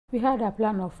We had a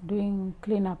plan of doing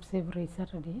cleanups every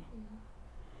Saturday,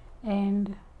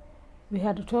 and we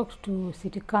had talked to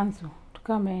City Council to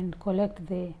come and collect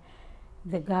the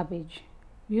garbage.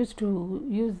 We used to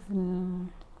use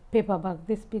paper bags,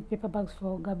 these big paper bags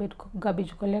for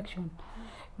garbage collection.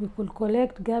 We could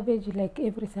collect garbage like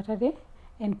every Saturday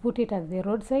and put it at the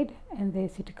roadside, and the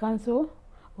City Council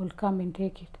will come and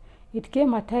take it. It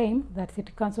came a time that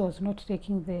City Council was not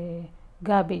taking the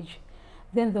garbage.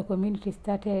 Then the community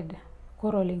started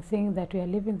quarreling, saying that we are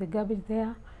leaving the garbage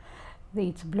there,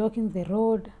 it's blocking the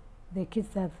road, the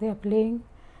kids are there playing.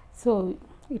 So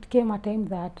it came a time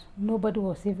that nobody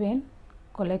was even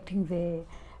collecting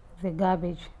the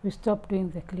garbage. We stopped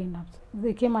doing the cleanups.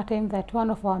 There came a time that one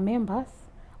of our members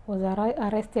was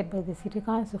arrested by the City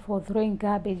Council for throwing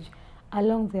garbage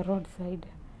along the roadside.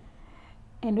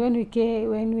 And when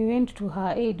we went to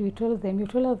her aid, we told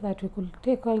her that we could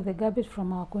take all the garbage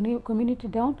from our community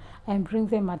down and bring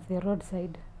them at the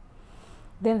roadside.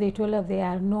 Then they told us there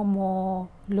are no more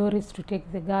lorries to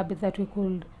take the garbage, that we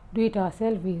could do it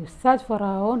ourselves. We search for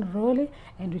our own lorry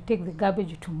and we take the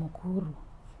garbage to Mukuru.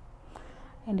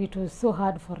 And it was so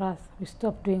hard for us. We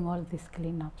stopped doing all these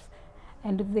cleanups.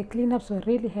 And the cleanups were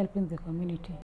really helping the community.